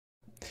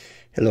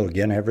Hello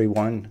again,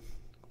 everyone.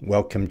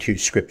 Welcome to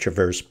Scripture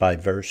Verse by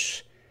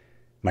Verse.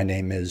 My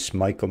name is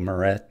Michael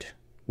Moret.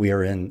 We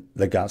are in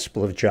the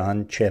Gospel of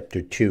John,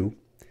 chapter 2.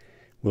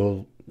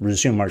 We'll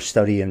resume our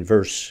study in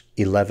verse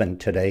 11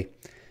 today.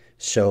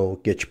 So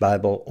get your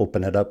Bible,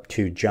 open it up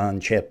to John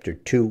chapter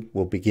 2.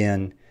 We'll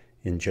begin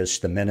in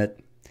just a minute.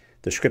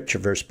 The Scripture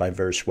Verse by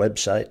Verse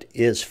website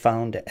is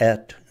found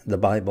at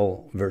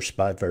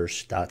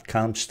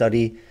thebibleversebyverse.com.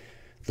 Study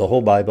the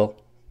whole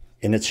Bible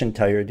in its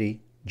entirety,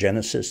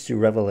 Genesis through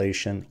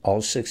Revelation, all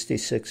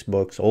 66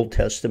 books, Old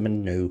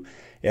Testament, New,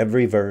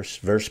 every verse,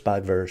 verse by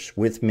verse,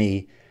 with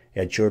me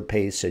at your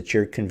pace, at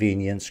your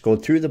convenience. Go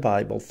through the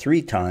Bible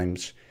 3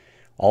 times,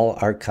 all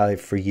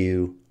archived for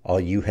you. All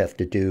you have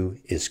to do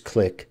is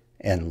click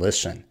and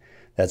listen.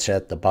 That's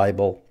at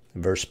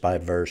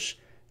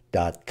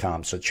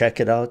thebibleversebyverse.com. So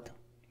check it out,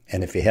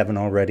 and if you haven't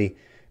already,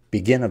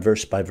 begin a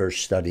verse-by-verse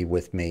study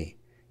with me.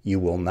 You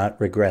will not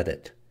regret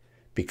it,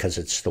 because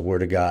it's the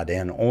Word of God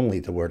and only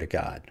the Word of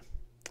God.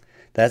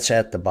 That's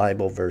at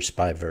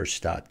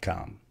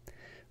thebibleversebyverse.com.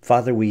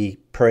 Father, we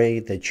pray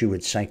that you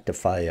would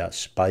sanctify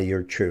us by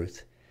your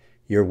truth.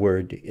 Your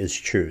word is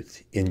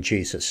truth. In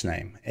Jesus'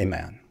 name,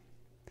 amen.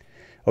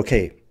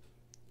 Okay,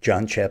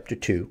 John chapter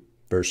 2,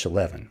 verse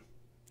 11.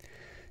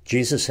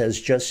 Jesus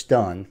has just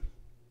done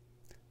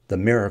the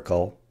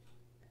miracle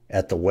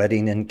at the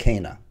wedding in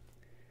Cana,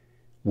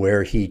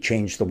 where he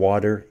changed the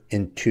water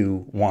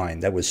into wine.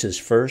 That was his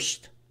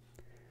first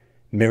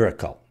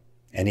miracle.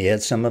 And he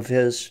had some of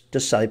his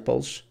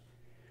disciples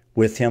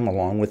with him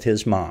along with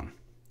his mom.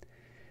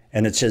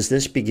 And it says,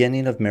 this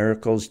beginning of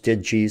miracles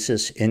did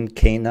Jesus in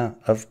Cana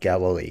of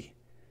Galilee,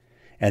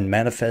 and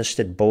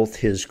manifested both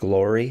his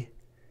glory,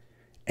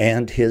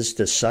 and his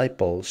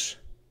disciples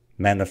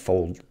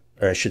manifested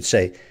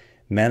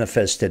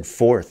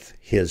forth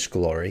his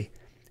glory,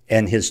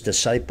 and his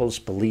disciples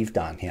believed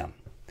on him.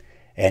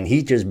 And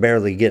he just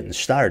barely getting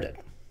started.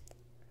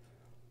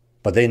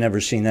 But they never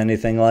seen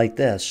anything like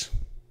this.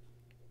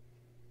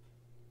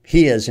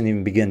 He hasn't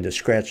even begun to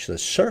scratch the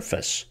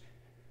surface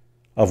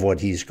of what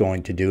he's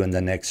going to do in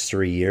the next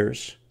 3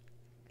 years.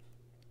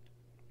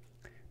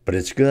 But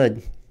it's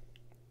good.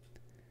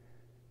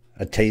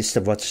 A taste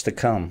of what's to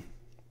come.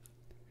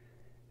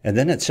 And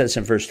then it says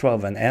in verse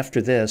 12, and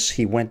after this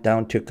he went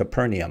down to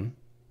Capernaum,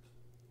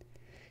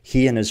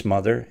 he and his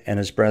mother and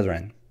his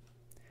brethren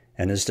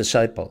and his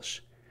disciples.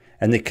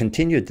 And they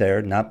continued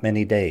there not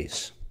many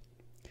days.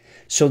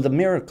 So the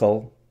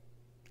miracle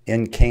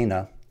in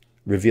Cana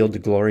revealed the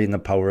glory and the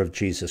power of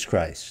Jesus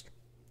Christ.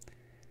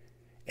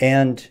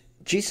 And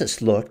Jesus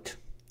looked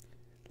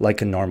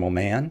like a normal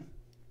man.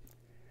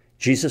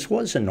 Jesus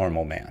was a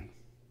normal man.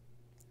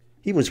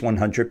 He was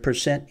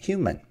 100%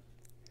 human.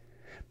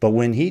 But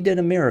when he did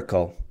a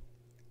miracle,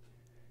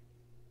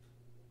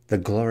 the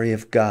glory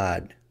of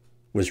God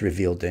was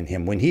revealed in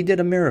him. When he did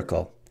a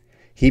miracle,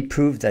 he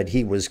proved that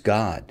he was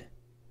God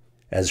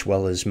as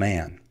well as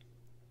man.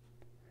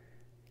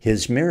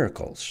 His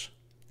miracles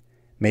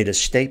made a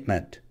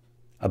statement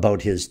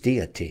about his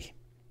deity,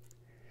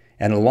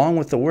 and along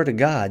with the word of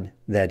God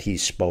that he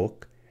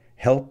spoke,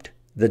 helped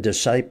the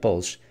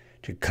disciples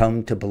to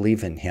come to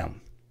believe in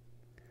him.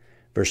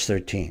 Verse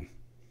 13,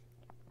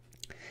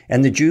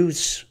 and the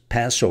Jews'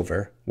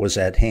 Passover was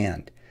at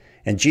hand,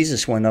 and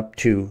Jesus went up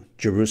to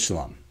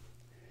Jerusalem.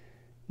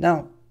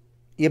 Now,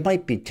 you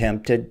might be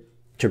tempted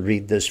to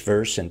read this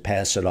verse and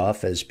pass it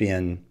off as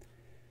being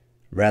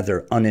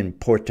rather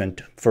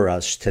unimportant for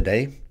us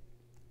today,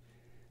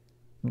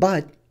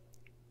 but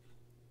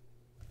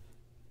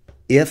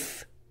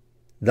if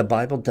the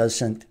Bible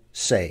doesn't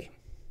say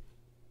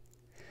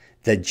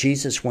that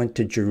Jesus went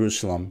to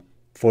Jerusalem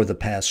for the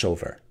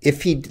Passover,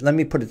 let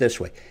me put it this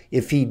way,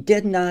 if he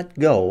did not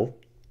go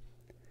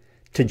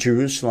to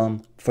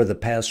Jerusalem for the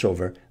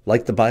Passover,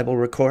 like the Bible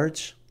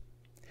records,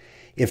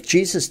 if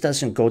Jesus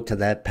doesn't go to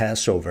that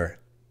Passover,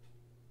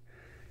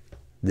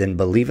 then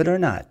believe it or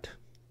not,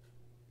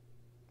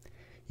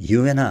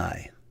 you and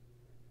I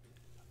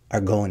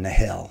are going to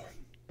hell.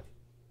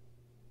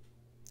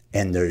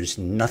 And there's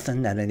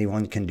nothing that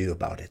anyone can do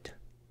about it.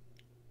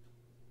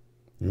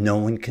 No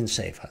one can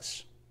save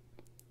us.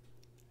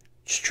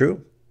 It's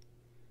true.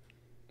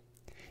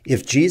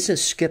 If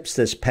Jesus skips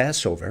this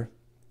Passover,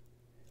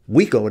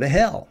 we go to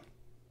hell.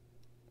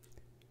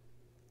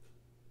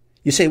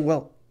 You say,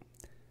 well,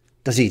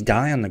 does he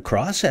die on the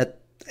cross at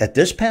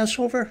this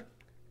Passover?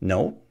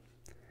 No,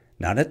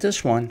 not at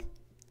this one.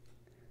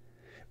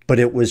 But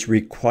it was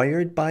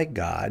required by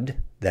God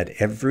that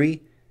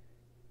every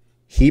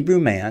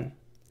Hebrew man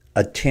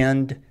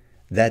attend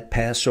that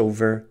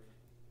Passover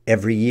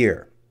every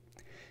year.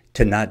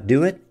 To not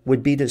do it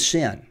would be to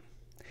sin.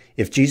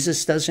 If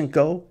Jesus doesn't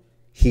go,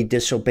 he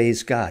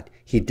disobeys God.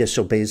 He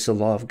disobeys the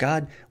law of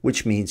God,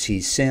 which means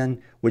he's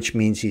sin, which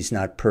means he's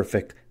not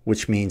perfect,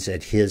 which means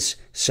that his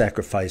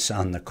sacrifice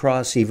on the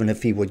cross, even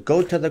if he would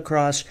go to the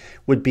cross,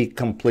 would be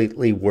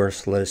completely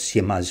worthless.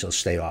 You might as well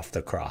stay off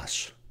the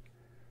cross.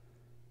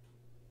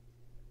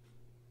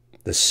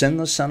 The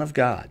sinless Son of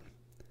God,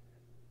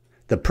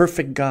 the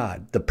perfect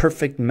God, the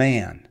perfect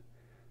man,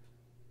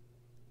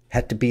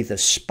 had to be the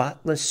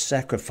spotless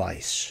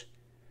sacrifice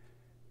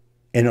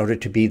in order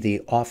to be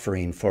the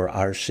offering for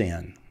our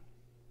sin.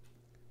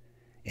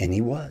 And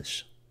he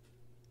was.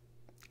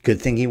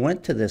 Good thing he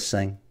went to this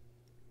thing.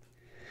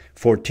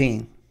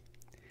 14.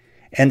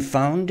 And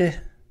found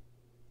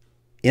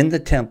in the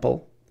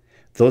temple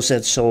those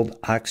that sold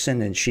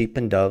oxen and sheep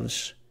and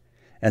doves,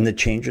 and the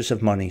changers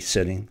of money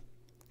sitting.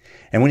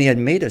 And when he had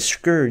made a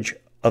scourge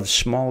of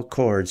small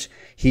cords,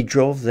 he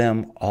drove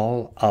them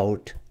all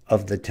out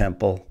of the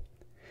temple,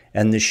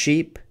 and the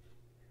sheep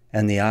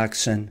and the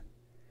oxen,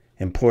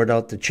 and poured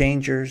out the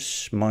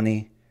changers'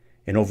 money,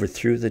 and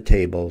overthrew the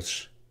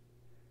tables.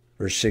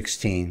 Verse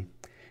 16.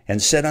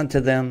 And said unto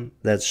them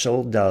that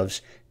sold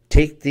doves,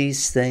 Take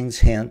these things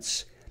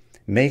hence,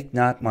 make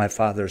not my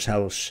Father's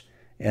house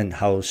an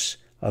house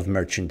of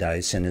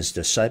merchandise. And his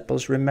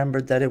disciples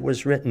remembered that it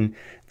was written,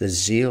 The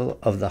zeal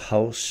of the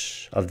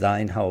house of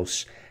thine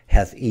house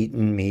hath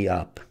eaten me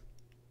up.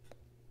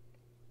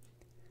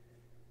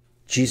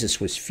 Jesus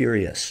was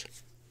furious.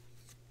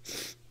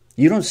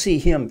 You don't see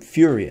him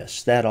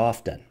furious that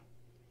often.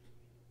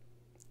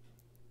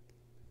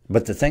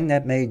 But the thing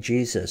that made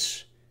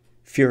Jesus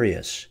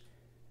furious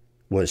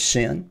was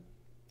sin,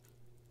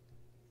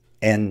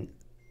 and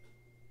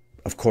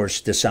of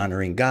course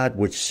dishonoring God,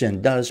 which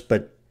sin does,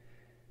 but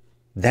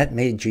that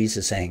made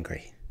Jesus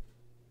angry.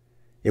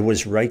 It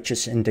was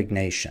righteous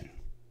indignation.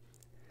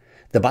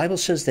 The Bible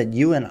says that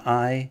you and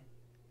I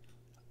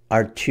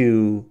are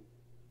to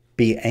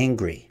be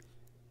angry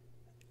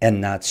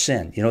and not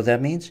sin. You know what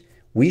that means?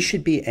 We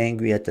should be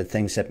angry at the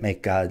things that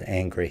make God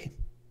angry.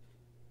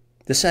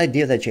 This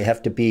idea that you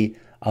have to be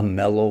a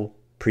mellow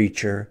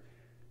preacher,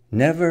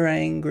 never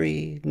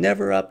angry,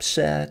 never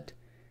upset,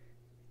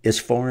 is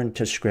foreign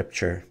to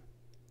Scripture.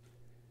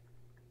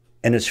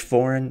 And it's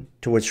foreign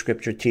to what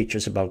Scripture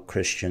teaches about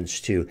Christians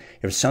too.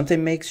 If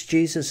something makes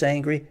Jesus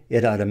angry,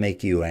 it ought to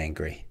make you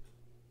angry.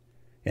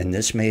 And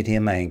this made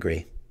him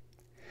angry.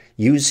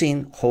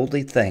 Using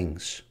holy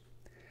things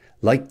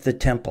like the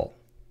temple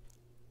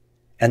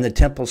and the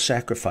temple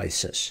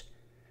sacrifices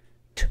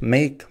to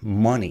make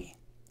money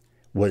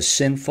was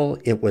sinful,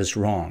 it was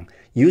wrong.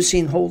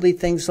 Using holy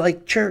things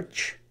like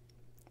church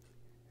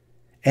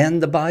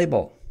and the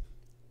Bible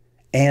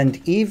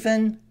and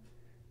even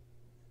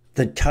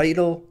the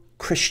title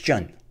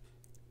Christian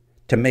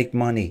to make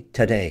money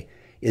today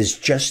is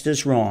just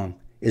as wrong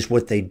as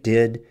what they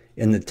did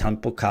in the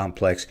temple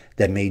complex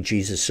that made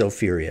Jesus so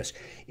furious.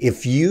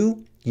 If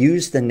you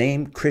use the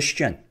name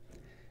Christian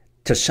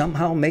to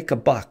somehow make a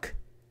buck,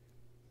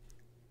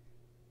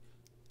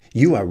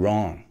 you are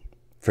wrong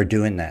for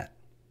doing that.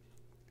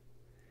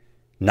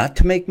 Not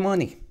to make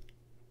money.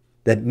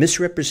 That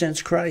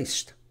misrepresents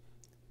Christ.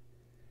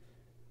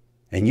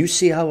 And you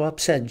see how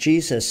upset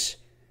Jesus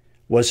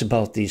was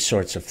about these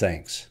sorts of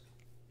things.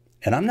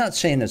 And I'm not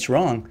saying it's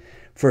wrong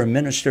for a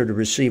minister to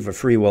receive a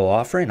free will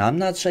offering. I'm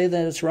not saying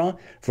that it's wrong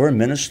for a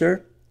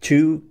minister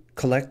to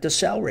collect a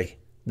salary.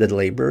 The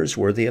laborer is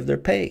worthy of their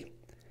pay.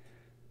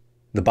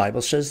 The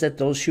Bible says that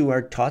those who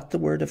are taught the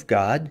word of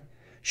God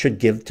should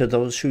give to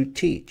those who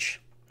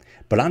teach.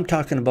 But I'm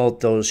talking about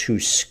those who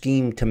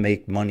scheme to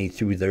make money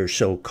through their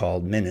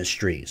so-called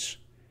ministries.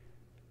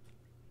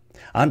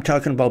 I'm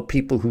talking about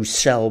people who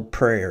sell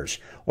prayers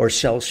or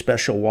sell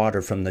special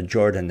water from the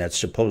Jordan that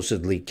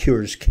supposedly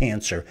cures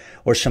cancer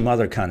or some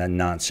other kind of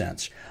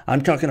nonsense.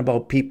 I'm talking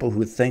about people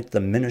who think the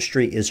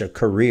ministry is a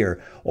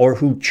career or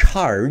who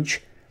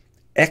charge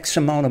X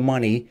amount of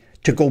money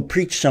to go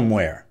preach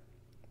somewhere.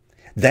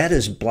 That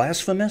is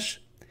blasphemous.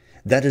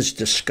 That is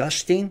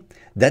disgusting.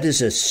 That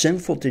is as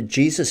sinful to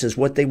Jesus as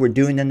what they were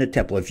doing in the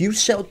temple. If you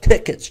sell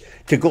tickets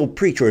to go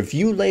preach, or if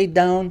you lay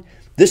down,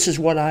 this is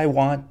what I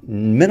want,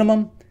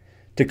 minimum,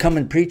 to come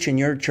and preach in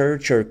your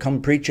church or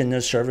come preach in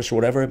this service,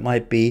 whatever it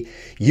might be,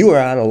 you are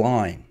out of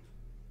line.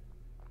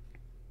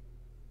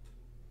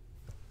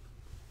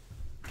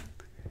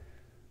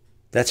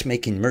 That's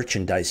making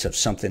merchandise of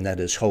something that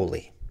is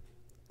holy.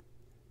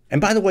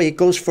 And by the way, it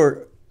goes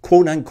for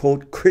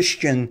quote-unquote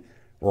Christian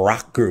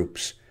rock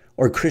groups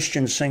or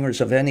Christian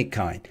singers of any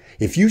kind.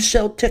 If you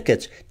sell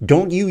tickets,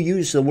 don't you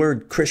use the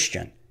word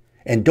Christian,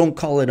 and don't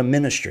call it a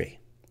ministry,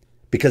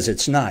 because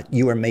it's not.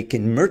 You are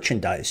making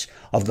merchandise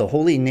of the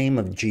holy name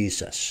of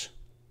Jesus.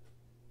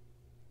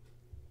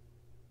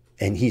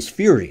 And he's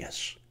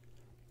furious,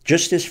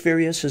 just as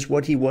furious as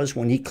what he was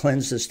when he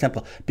cleansed this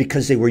temple,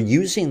 because they were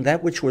using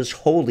that which was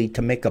holy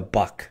to make a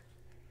buck.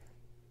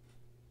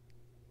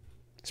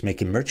 It's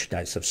making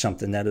merchandise of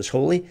something that is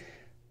holy.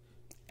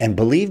 And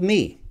believe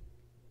me,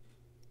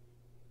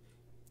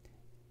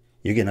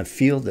 you're going to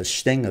feel the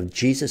sting of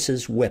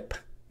Jesus' whip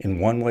in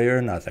one way or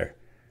another.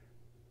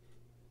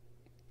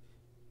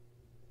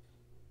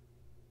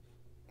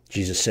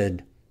 Jesus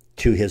said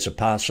to his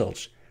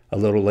apostles a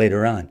little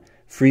later on,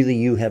 freely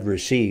you have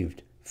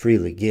received,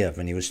 freely give.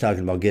 And he was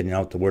talking about getting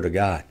out the word of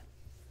God.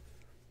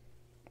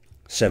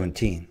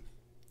 17.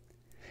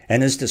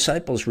 And his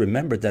disciples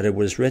remembered that it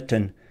was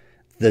written,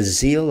 the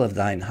zeal of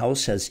thine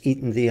house has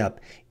eaten thee up.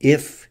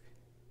 If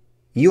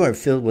you are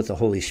filled with the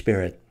Holy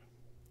Spirit,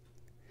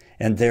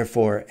 and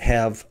therefore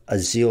have a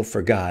zeal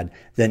for God,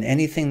 then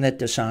anything that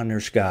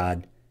dishonors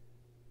God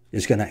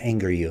is going to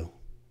anger you.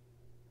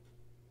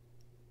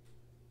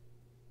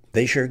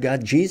 They sure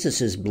got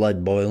Jesus'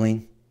 blood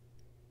boiling.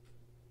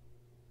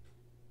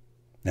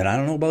 And I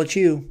don't know about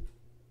you,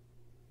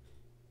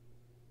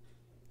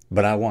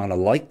 but I want to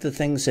like the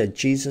things that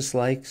Jesus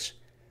likes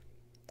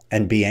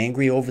and be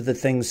angry over the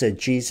things that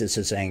Jesus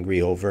is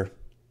angry over,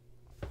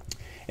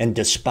 and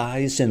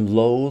despise and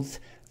loathe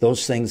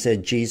those things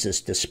that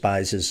Jesus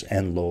despises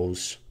and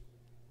loathes.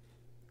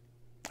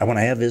 I want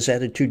to have his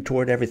attitude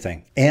toward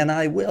everything, and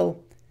I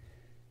will,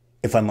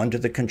 if I'm under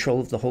the control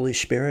of the Holy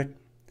Spirit,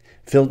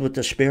 filled with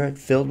the Spirit,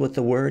 filled with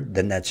the Word,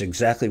 then that's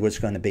exactly what's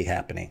going to be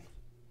happening.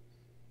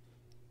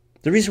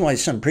 The reason why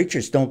some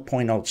preachers don't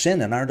point out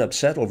sin and aren't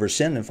upset over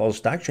sin and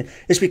false doctrine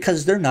is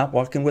because they're not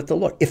walking with the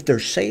Lord. If they're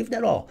saved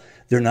at all,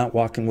 they're not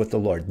walking with the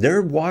Lord.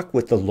 Their walk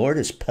with the Lord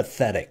is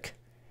pathetic.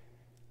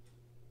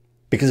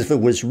 Because if it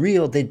was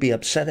real, they'd be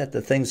upset at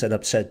the things that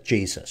upset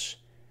Jesus.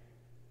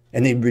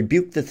 And they'd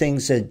rebuke the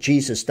things that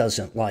Jesus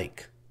doesn't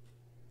like,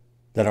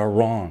 that are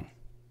wrong.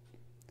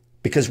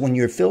 Because when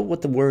you're filled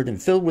with the Word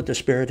and filled with the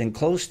Spirit and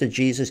close to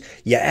Jesus,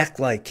 you act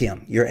like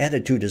him. Your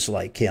attitude is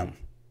like him.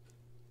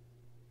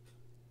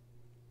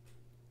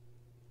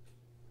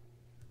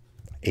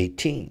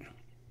 18.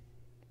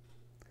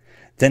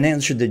 Then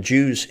answered the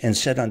Jews and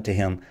said unto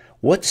him,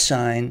 What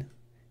sign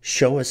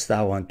showest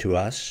thou unto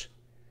us,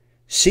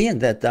 seeing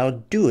that thou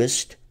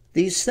doest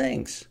these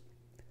things?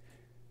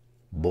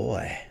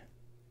 Boy,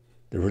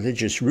 the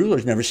religious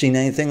rulers never seen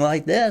anything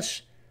like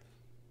this.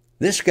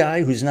 This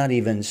guy who's not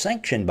even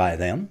sanctioned by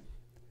them,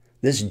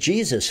 this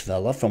Jesus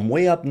fella from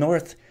way up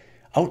north,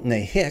 out in the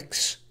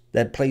Hicks,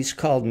 that place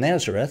called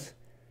Nazareth,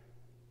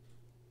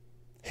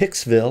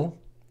 Hicksville,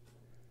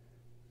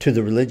 to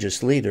the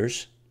religious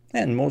leaders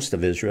and most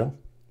of Israel,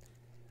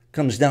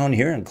 comes down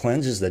here and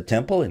cleanses the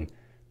temple and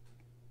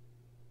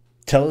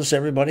tells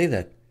everybody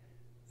that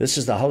this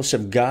is the house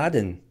of God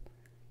and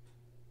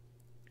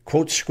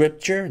quotes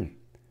scripture and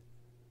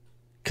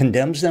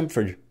condemns them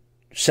for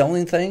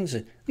selling things.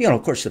 You know,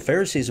 of course, the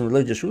Pharisees and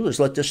religious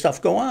rulers let this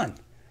stuff go on.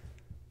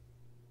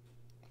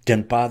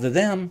 Didn't bother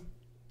them.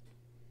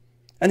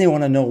 And they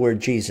want to know where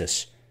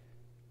Jesus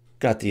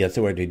got the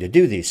authority to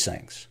do these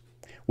things.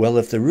 Well,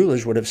 if the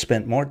rulers would have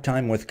spent more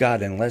time with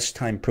God and less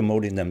time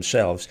promoting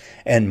themselves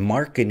and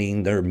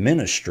marketing their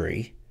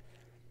ministry,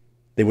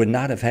 they would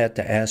not have had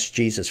to ask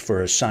Jesus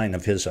for a sign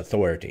of his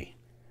authority.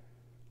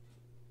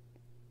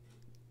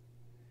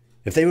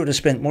 If they would have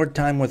spent more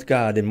time with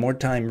God and more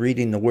time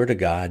reading the Word of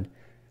God,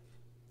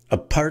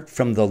 apart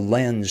from the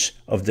lens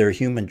of their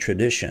human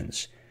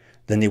traditions,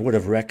 then they would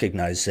have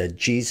recognized that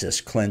Jesus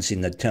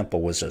cleansing the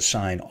temple was a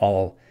sign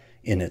all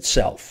in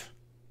itself.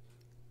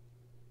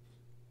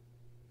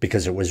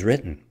 Because it was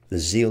written, the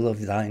zeal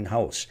of thine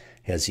house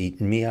has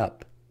eaten me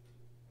up.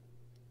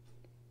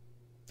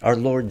 Our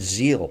Lord's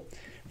zeal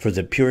for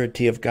the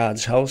purity of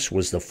God's house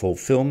was the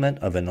fulfillment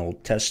of an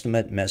Old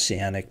Testament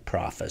messianic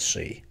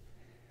prophecy.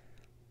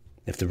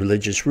 If the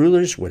religious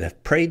rulers would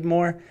have prayed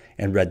more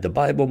and read the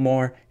Bible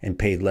more and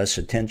paid less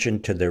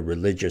attention to their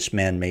religious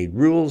man-made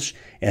rules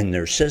and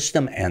their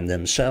system and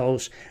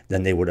themselves,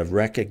 then they would have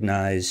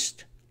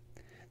recognized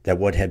that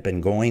what had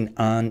been going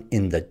on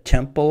in the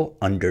temple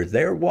under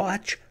their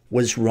watch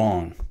was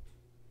wrong.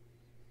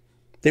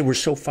 They were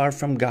so far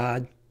from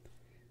God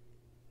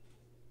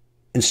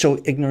and so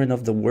ignorant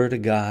of the Word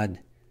of God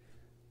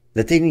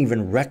that they didn't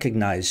even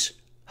recognize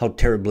how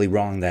terribly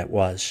wrong that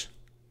was.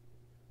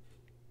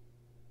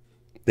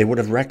 They would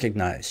have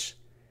recognized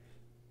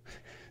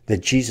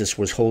that Jesus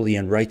was holy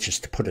and righteous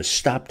to put a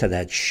stop to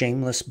that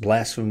shameless,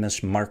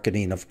 blasphemous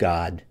marketing of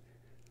God.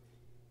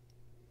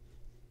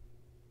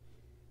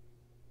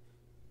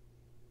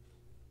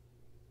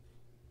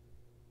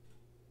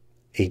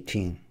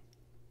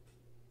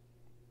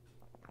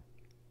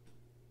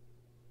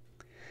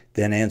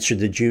 Then answered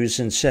the Jews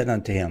and said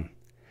unto him,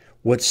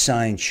 What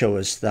sign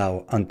showest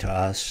thou unto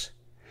us,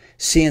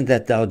 seeing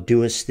that thou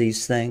doest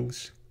these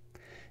things?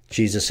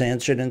 Jesus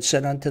answered and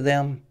said unto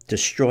them,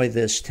 Destroy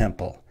this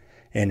temple,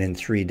 and in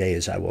 3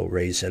 days I will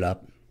raise it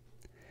up.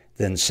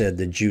 Then said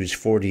the Jews,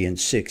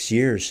 46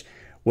 years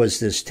was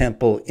this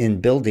temple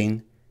in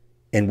building,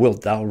 and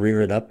wilt thou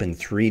rear it up in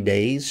 3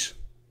 days?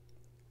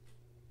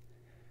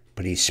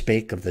 But he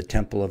spake of the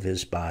temple of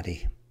his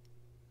body.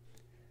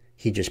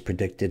 He just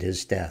predicted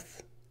his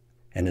death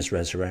and his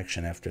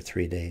resurrection after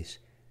 3 days.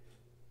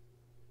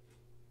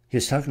 He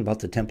was talking about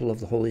the temple of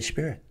the Holy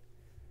Spirit,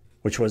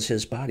 which was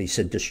his body. He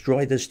said,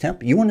 destroy this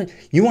temple. You want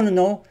to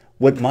know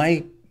what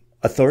my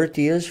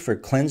authority is for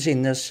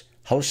cleansing this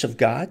house of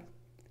God?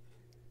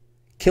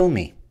 Kill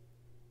me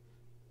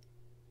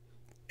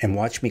and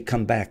watch me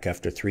come back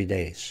after 3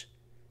 days.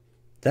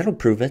 That'll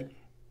prove it.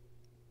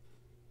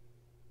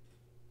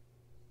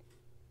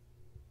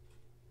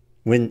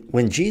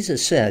 When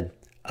Jesus said,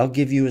 I'll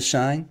give you a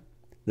sign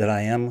that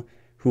I am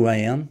who I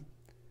am,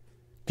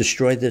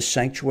 destroy this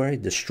sanctuary,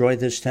 destroy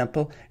this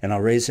temple, and I'll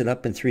raise it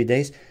up in 3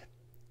 days,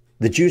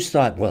 the Jews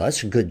thought, well,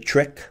 that's a good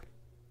trick.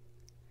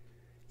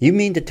 You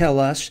mean to tell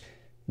us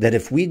that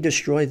if we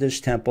destroy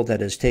this temple that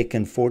has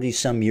taken 40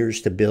 some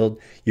years to build,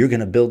 you're going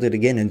to build it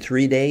again in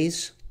 3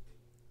 days?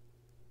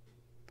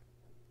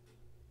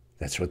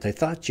 That's what they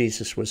thought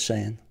Jesus was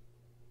saying.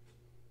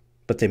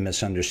 But they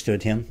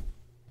misunderstood him.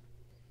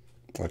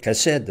 Like I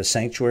said, the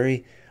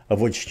sanctuary of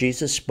which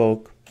Jesus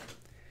spoke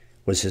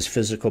was his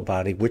physical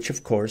body, which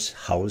of course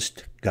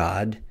housed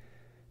God,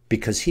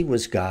 because he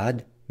was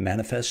God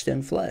manifest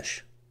in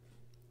flesh.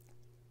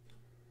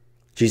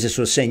 Jesus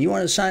was saying, you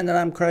want a sign that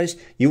I'm Christ?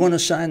 You want a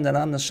sign that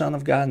I'm the Son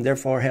of God and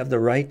therefore have the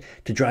right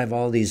to drive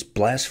all these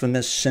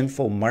blasphemous,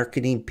 sinful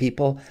marketing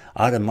people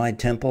out of my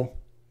temple,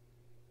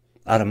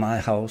 out of my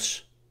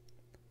house?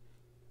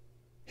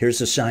 Here's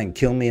the sign,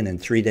 kill me and in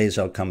 3 days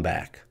I'll come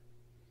back.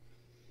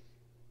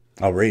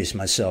 I'll raise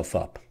myself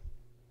up.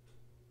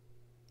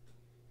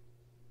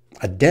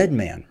 A dead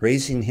man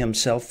raising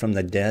himself from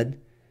the dead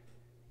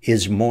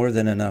is more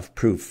than enough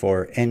proof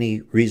for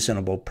any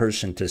reasonable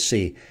person to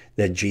see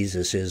that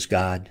Jesus is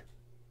God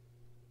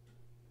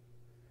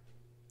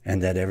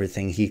and that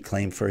everything he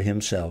claimed for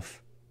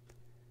himself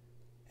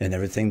and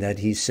everything that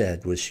he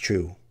said was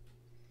true.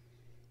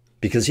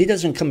 Because he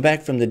doesn't come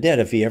back from the dead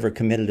if he ever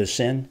committed a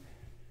sin,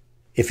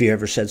 if he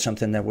ever said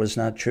something that was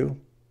not true.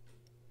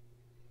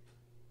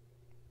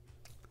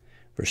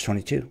 Verse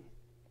 22.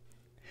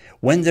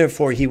 When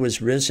therefore he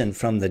was risen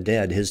from the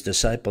dead, his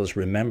disciples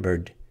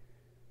remembered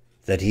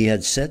that he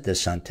had said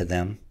this unto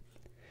them,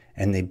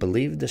 and they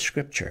believed the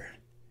scripture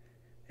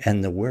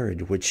and the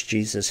word which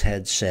Jesus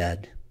had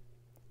said.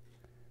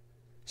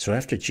 So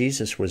after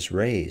Jesus was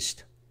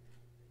raised,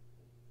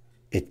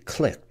 it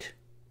clicked.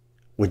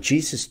 What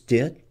Jesus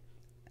did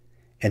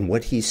and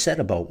what he said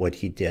about what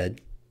he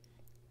did,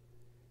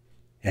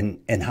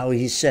 and how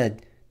he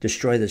said,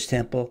 destroy this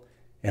temple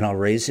and I'll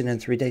raise it in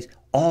 3 days.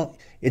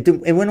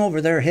 It went over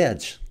their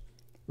heads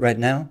right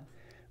now,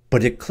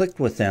 but it clicked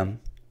with them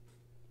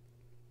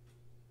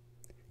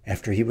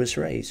after he was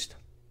raised.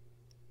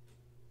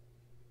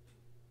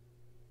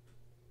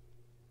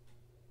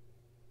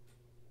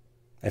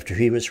 After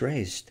he was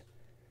raised,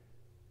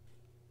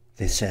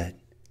 they said,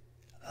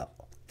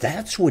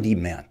 that's what he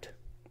meant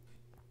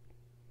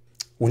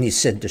when he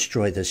said,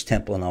 destroy this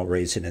temple and I'll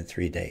raise it in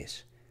 3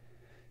 days.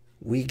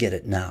 We get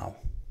it now.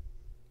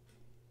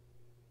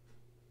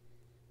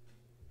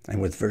 And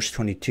with verse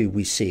 22,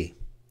 we see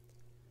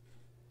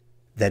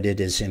that it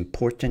is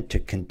important to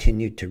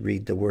continue to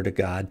read the Word of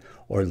God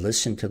or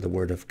listen to the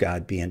Word of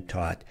God being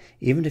taught,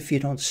 even if you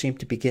don't seem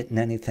to be getting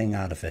anything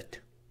out of it.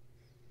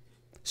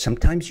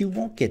 Sometimes you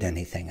won't get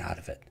anything out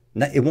of it.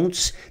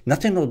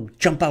 Nothing will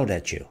jump out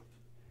at you.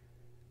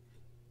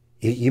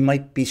 You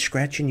might be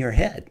scratching your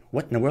head.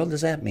 What in the world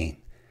does that mean?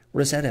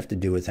 What does that have to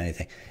do with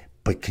anything?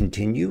 But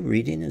continue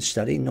reading and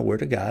studying the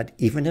Word of God,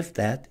 even if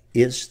that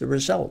is the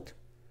result.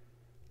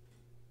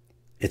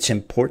 It's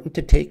important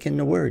to take in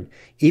the Word,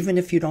 even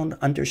if you don't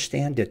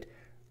understand it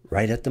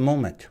right at the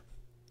moment.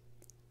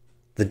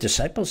 The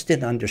disciples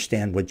didn't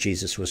understand what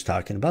Jesus was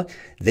talking about.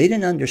 They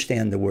didn't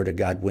understand the Word of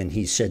God when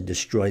he said,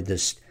 destroy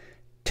this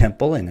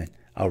temple and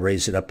I'll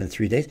raise it up in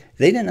 3 days.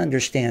 They didn't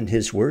understand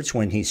his words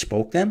when he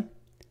spoke them.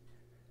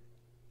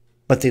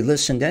 But they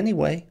listened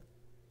anyway.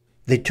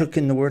 They took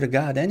in the Word of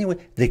God anyway.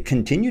 They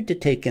continued to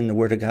take in the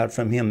Word of God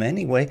from him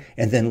anyway.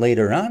 And then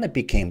later on it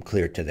became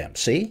clear to them.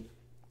 See?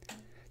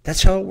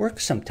 That's how it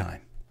works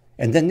sometimes.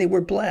 And then they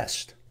were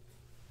blessed.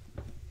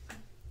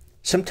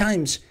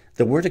 Sometimes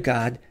the Word of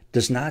God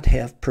does not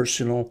have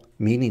personal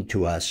meaning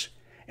to us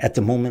at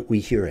the moment we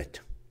hear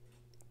it.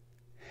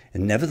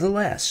 And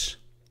nevertheless,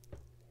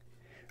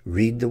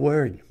 read the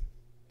Word.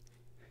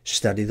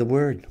 Study the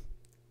Word.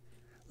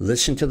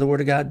 Listen to the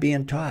Word of God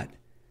being taught.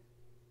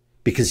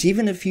 Because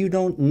even if you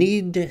don't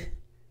need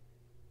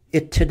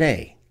it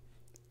today,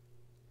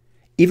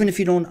 even if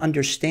you don't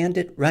understand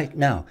it right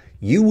now,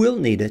 you will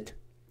need it.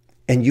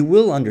 And you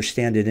will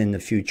understand it in the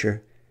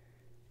future,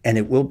 and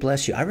it will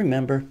bless you. I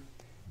remember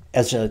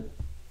as a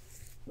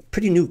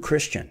pretty new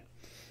Christian,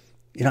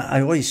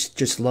 I always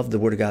just loved the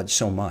Word of God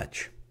so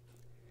much.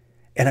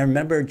 And I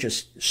remember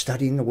just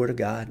studying the Word of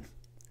God,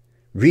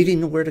 reading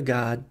the Word of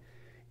God,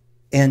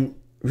 and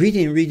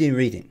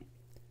reading,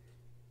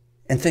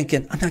 and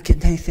thinking, I'm not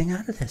getting anything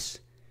out of this.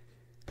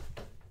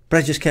 But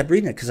I just kept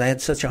reading it because I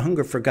had such a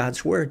hunger for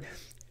God's Word,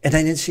 and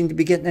I didn't seem to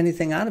be getting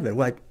anything out of it.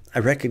 Well, I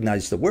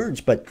recognized the words,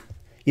 but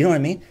you know what I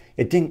mean?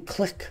 It didn't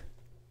click.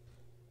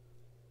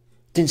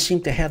 Didn't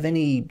seem to have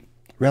any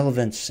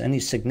relevance, any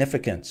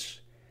significance.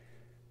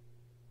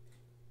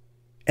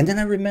 And then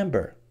I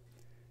remember,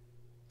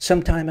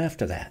 sometime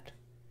after that,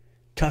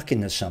 talking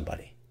to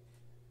somebody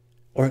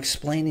or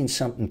explaining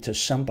something to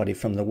somebody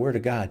from the Word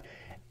of God,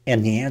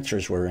 and the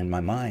answers were in my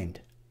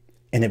mind.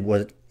 And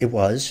it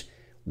was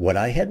what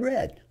I had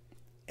read.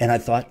 And I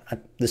thought,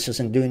 this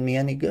isn't doing me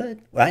any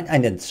good. Well, I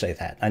didn't say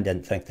that. I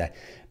didn't think that.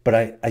 But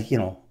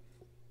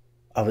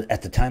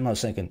at the time, I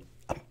was thinking,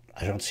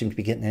 I don't seem to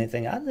be getting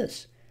anything out of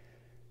this.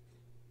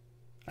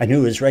 I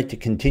knew it was right to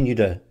continue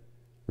to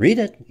read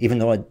it, even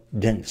though it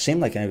didn't seem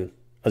like I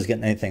was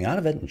getting anything out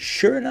of it. And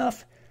sure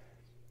enough,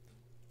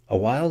 a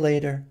while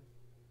later,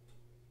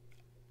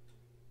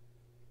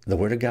 The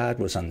Word of God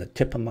was on the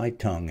tip of my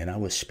tongue, and I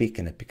was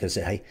speaking it because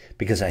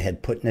I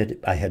had put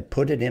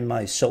it in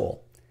my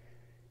soul.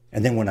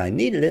 And then when I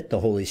needed it, the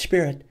Holy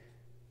Spirit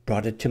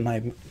brought it to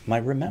my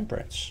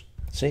remembrance.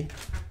 See?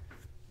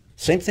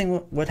 Same thing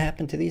what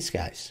happened to these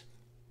guys.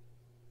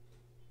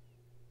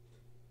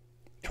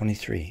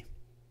 23.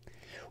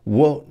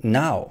 Well,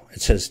 now,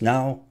 it says,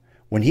 now,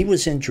 when he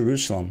was in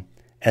Jerusalem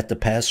at the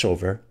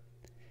Passover,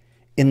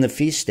 in the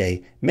feast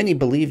day, many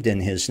believed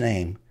in his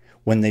name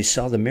when they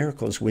saw the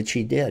miracles which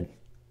he did.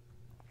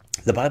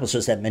 The Bible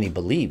says that many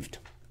believed.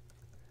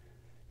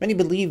 Many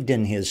believed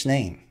in his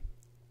name.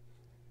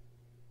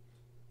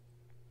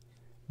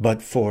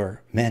 But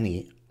for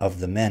many of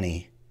the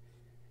many,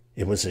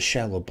 it was a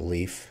shallow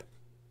belief,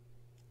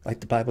 like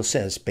the Bible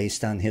says,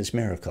 based on his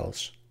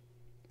miracles.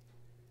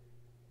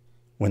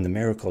 When the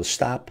miracles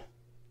stop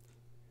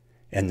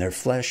and their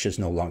flesh is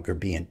no longer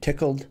being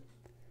tickled,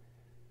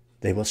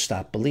 they will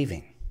stop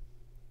believing.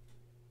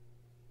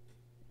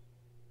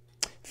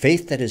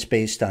 Faith that is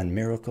based on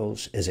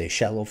miracles is a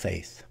shallow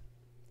faith.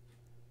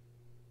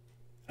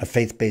 A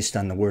faith based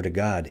on the Word of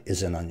God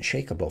is an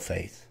unshakable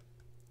faith.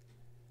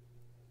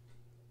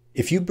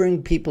 If you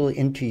bring people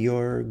into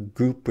your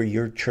group or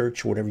your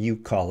church, whatever you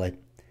call it,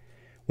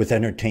 with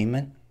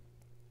entertainment,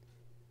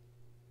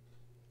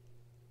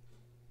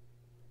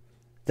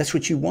 that's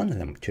what you wanted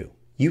them to.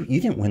 You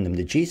didn't win them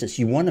to Jesus.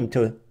 You won them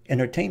to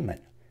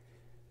entertainment.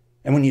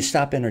 And when you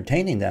stop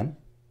entertaining them,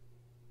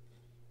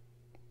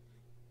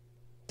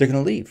 they're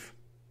going to leave.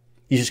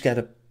 You just got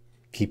to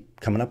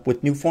keep coming up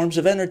with new forms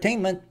of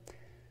entertainment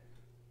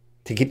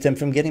to keep them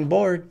from getting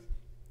bored.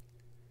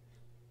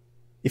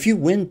 If you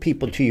win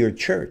people to your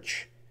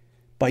church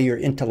by your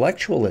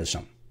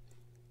intellectualism,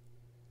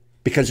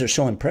 because they're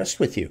so impressed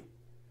with you,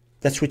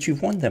 that's what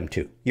you've won them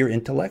to, your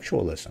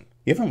intellectualism.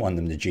 You haven't won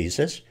them to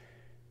Jesus.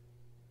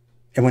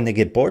 And when they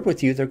get bored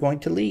with you, they're going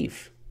to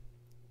leave.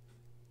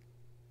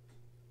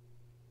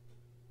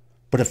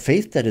 But a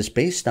faith that is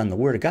based on the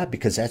Word of God,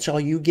 because that's all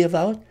you give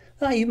out,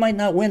 you might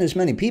not win as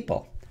many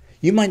people.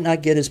 You might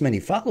not get as many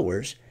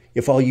followers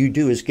if all you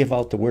do is give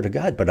out the Word of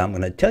God. But I'm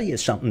going to tell you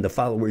something, the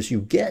followers you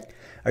get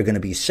are going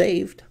to be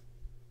saved.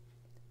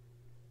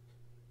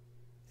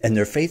 And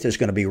their faith is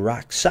going to be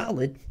rock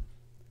solid.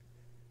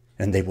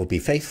 And they will be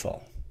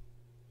faithful.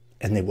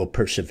 And they will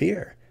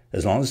persevere.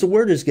 As long as the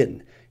Word is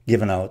getting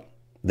given out,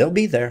 they'll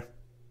be there.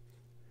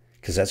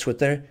 Because that's what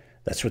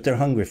they're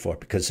hungry for,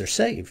 because they're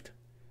saved.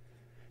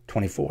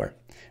 24.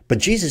 But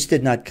Jesus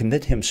did not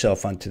commit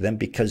himself unto them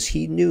because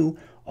he knew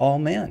all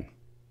men.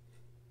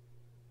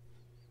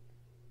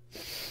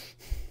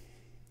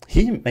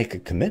 He didn't make a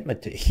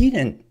commitment to, he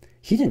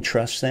didn't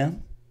trust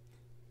them.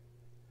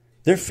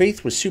 Their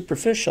faith was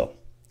superficial,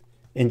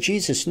 and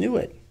Jesus knew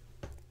it.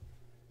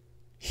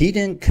 He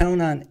didn't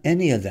count on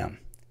any of them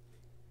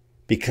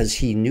because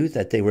he knew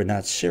that they were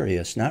not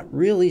serious, not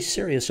really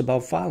serious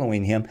about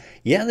following him.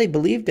 Yeah, they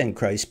believed in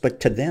Christ,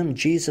 but to them,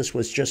 Jesus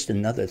was just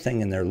another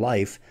thing in their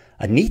life,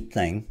 a neat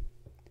thing,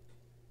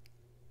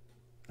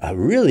 a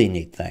really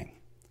neat thing,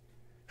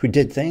 who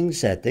did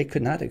things that they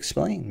could not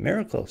explain,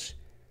 miracles.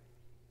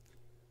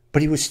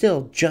 But he was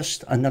still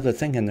just another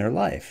thing in their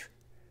life,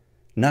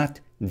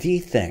 not the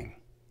thing,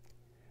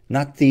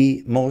 not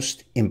the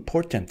most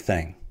important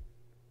thing.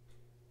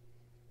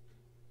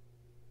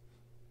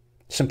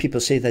 Some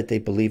people say that they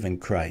believe in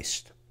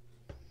Christ.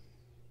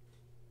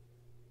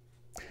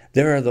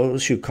 There are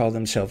those who call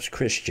themselves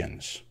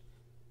Christians,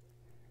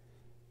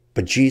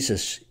 but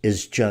Jesus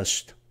is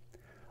just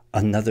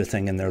another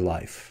thing in their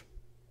life.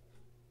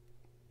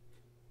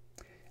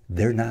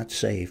 They're not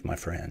saved, my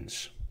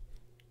friends.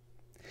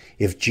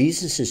 If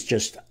Jesus is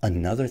just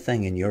another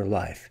thing in your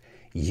life,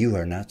 you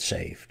are not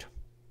saved.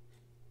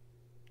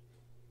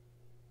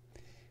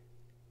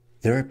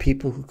 There are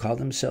people who call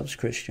themselves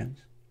Christians.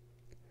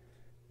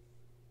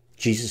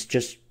 Jesus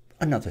just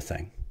another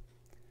thing,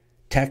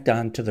 tacked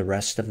on to the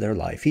rest of their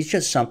life. He's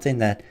just something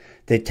that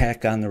they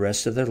tack on the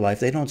rest of their life.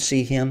 They don't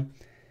see him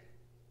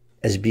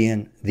as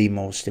being the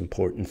most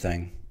important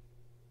thing.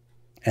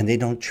 And they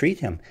don't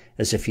treat him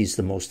as if he's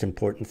the most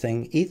important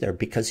thing either,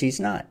 because he's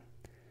not.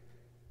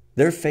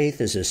 Their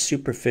faith is as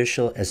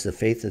superficial as the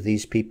faith of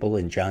these people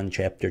in John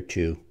chapter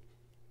 2.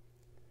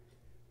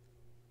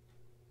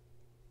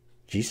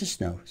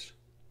 Jesus knows.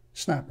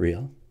 It's not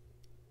real.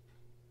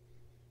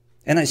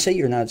 And I say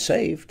you're not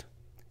saved.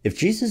 If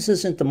Jesus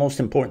isn't the most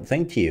important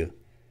thing to you,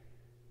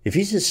 if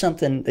he's just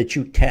something that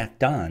you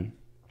tacked on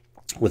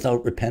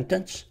without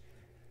repentance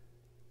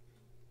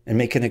and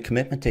making a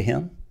commitment to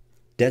him,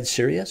 dead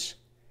serious,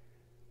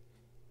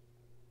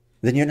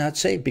 then you're not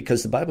saved,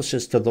 because the Bible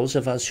says to those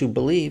of us who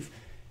believe,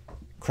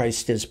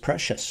 Christ is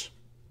precious.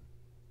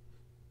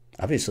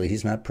 Obviously,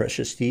 he's not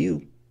precious to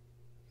you.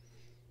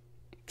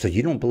 So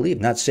you don't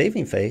believe, not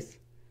saving faith.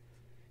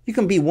 You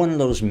can be one of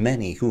those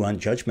many who on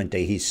Judgment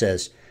Day he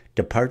says,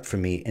 depart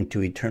from me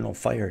into eternal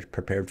fire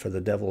prepared for the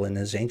devil and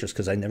his angels,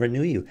 because I never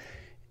knew you.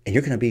 And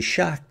you're going to be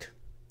shocked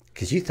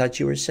because you thought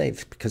you were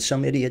saved, because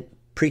some idiot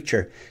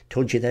preacher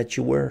told you that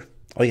you were.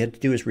 All you had to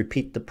do is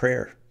repeat the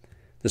prayer,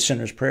 the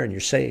sinner's prayer, and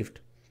you're saved.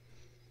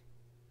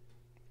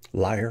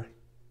 Liar.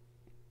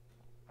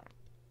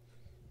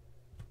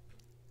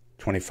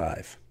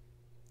 25.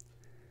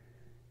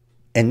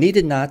 And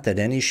needed not that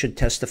any should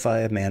testify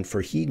of man,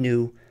 for he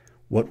knew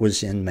what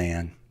was in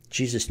man.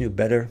 Jesus knew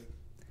better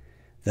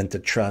than to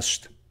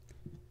trust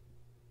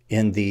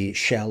in the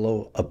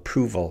shallow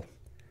approval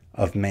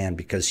of man,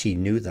 because he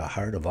knew the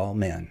heart of all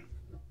men.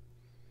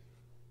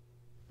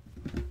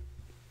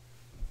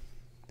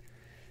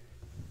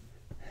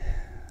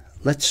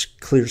 Let's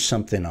clear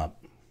something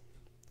up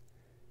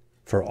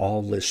for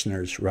all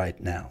listeners right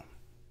now.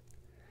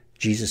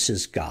 Jesus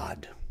is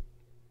God.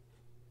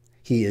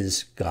 He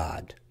is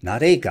God,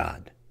 not a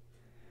God,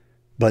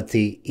 but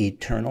the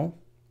eternal,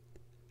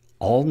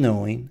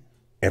 all-knowing,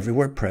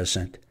 everywhere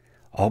present,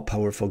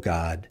 all-powerful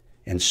God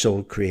and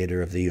sole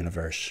creator of the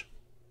universe.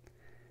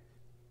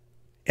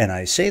 And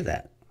I say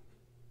that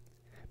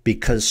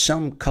because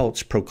some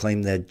cults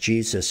proclaim that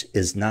Jesus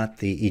is not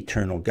the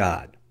eternal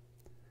God.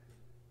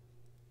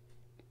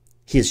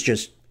 He is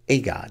just a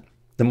God.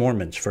 The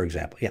Mormons, for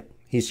example,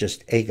 he's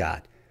just a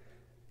God.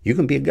 You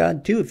can be a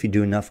God too if you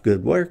do enough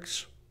good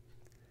works.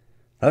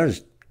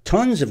 There's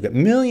tons of,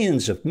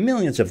 millions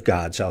of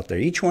gods out there,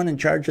 each one in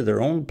charge of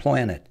their own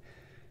planet.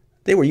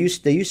 They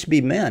used to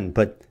be men,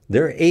 but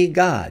they're a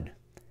God.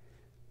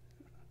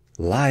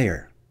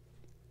 Liar.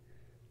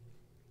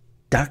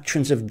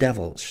 Doctrines of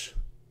devils.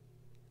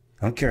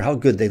 I don't care how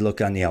good they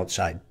look on the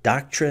outside.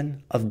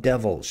 Doctrine of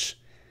devils.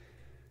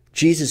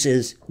 Jesus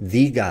is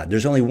the God.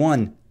 There's only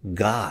one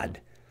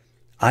God.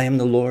 I am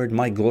the Lord,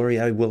 my glory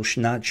I will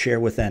not share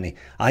with any.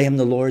 I am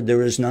the Lord,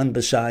 there is none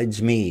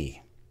besides me.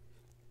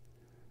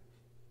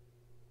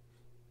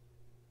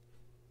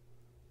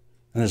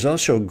 And there's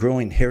also a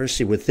growing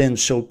heresy within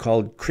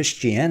so-called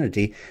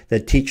Christianity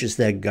that teaches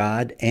that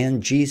God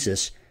and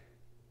Jesus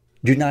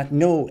do not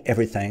know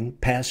everything,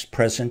 past,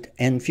 present,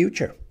 and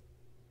future.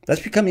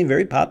 That's becoming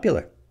very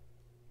popular.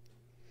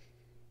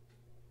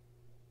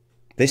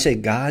 They say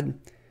God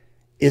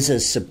is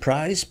as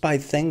surprised by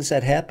things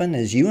that happen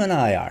as you and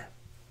I are.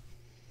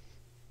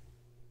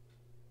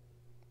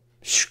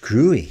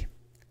 Screwy.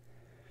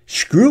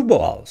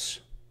 Screwballs.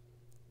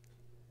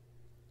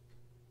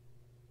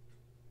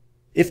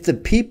 If the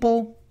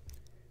people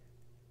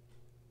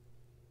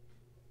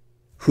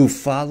who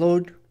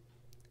followed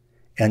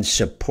and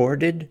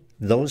supported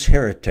those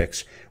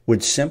heretics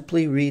would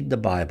simply read the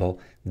Bible,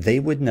 they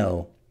would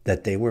know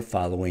that they were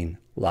following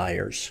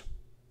liars,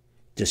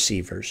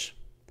 deceivers.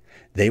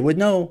 They would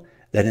know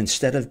that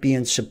instead of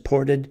being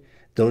supported,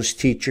 those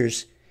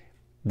teachers,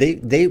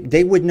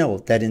 they would know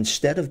that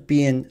instead of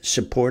being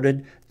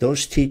supported,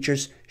 those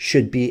teachers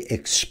should be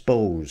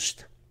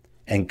exposed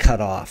and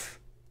cut off.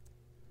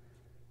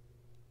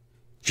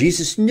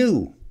 Jesus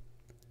knew.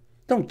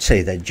 Don't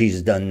say that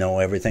Jesus doesn't know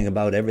everything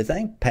about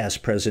everything,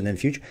 past, present, and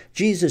future.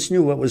 Jesus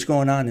knew what was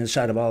going on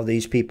inside of all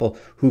these people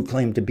who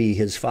claimed to be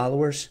his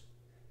followers.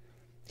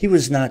 He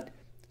was not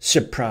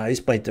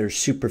surprised by their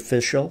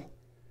superficial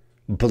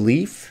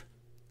belief.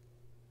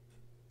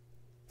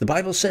 The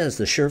Bible says,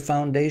 the sure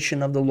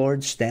foundation of the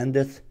Lord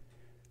standeth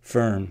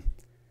firm.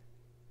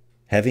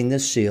 Having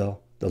this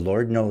seal, the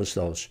Lord knows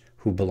those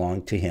who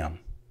belong to him.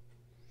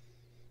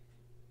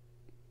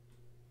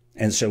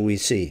 And so we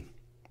see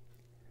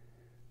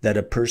that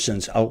a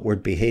person's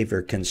outward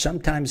behavior can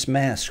sometimes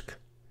mask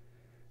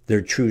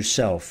their true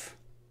self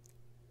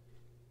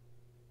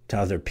to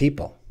other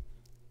people,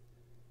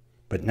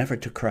 but never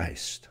to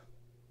Christ.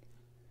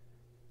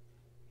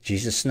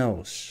 Jesus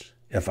knows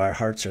if our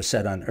hearts are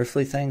set on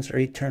earthly things or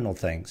eternal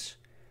things.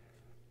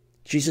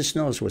 Jesus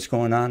knows what's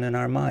going on in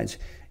our minds.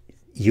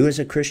 You as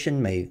a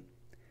Christian may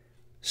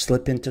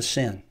slip into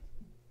sin.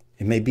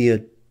 It may be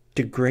a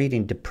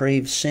degrading,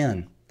 depraved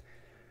sin.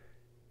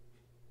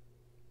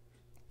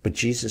 But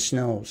Jesus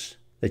knows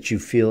that you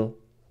feel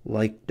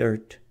like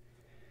dirt.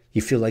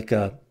 You feel like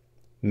a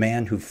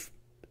man who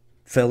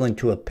fell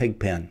into a pig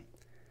pen,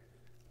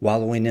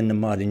 wallowing in the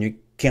mud, and you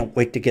can't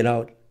wait to get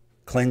out,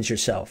 cleanse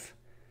yourself,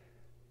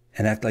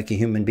 and act like a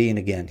human being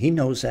again. He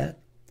knows that.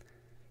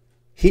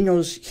 He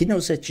knows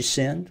that you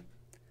sinned,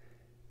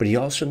 but he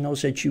also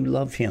knows that you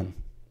love him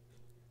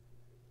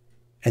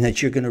and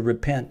that you're going to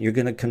repent, you're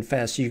going to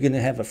confess, you're going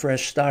to have a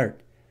fresh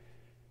start.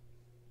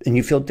 And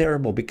you feel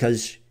terrible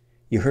because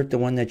you hurt the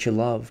one that you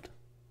loved.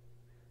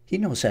 He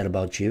knows that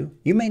about you.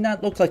 You may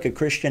not look like a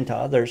Christian to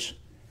others,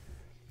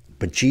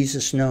 but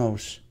Jesus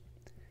knows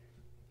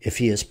if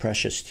he is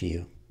precious to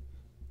you.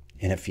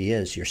 And if he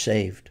is, you're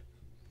saved.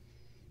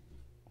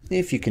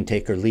 If you can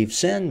take or leave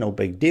sin, no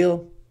big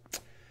deal.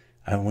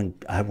 I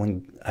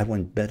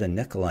wouldn't bet a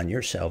nickel on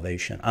your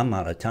salvation. I'm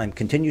out of time.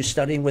 Continue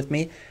studying with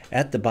me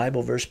at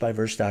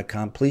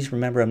thebibleversebyverse.com. Please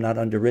remember, I'm not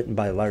underwritten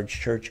by a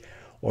large church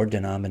or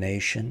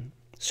denomination.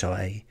 So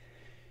I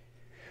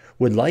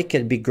would like,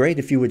 it'd be great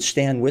if you would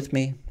stand with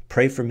me,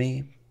 pray for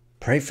me,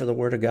 pray for the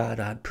Word of God.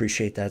 I'd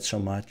appreciate that so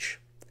much.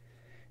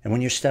 And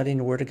when you're studying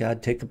the Word of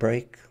God, take a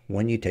break.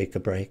 When you take a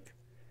break,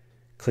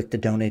 click the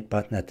donate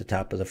button at the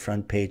top of the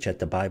front page at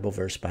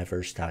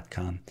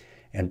thebibleversebyverse.com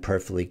and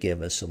prayerfully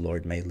give as the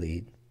Lord may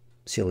lead.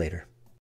 See you later.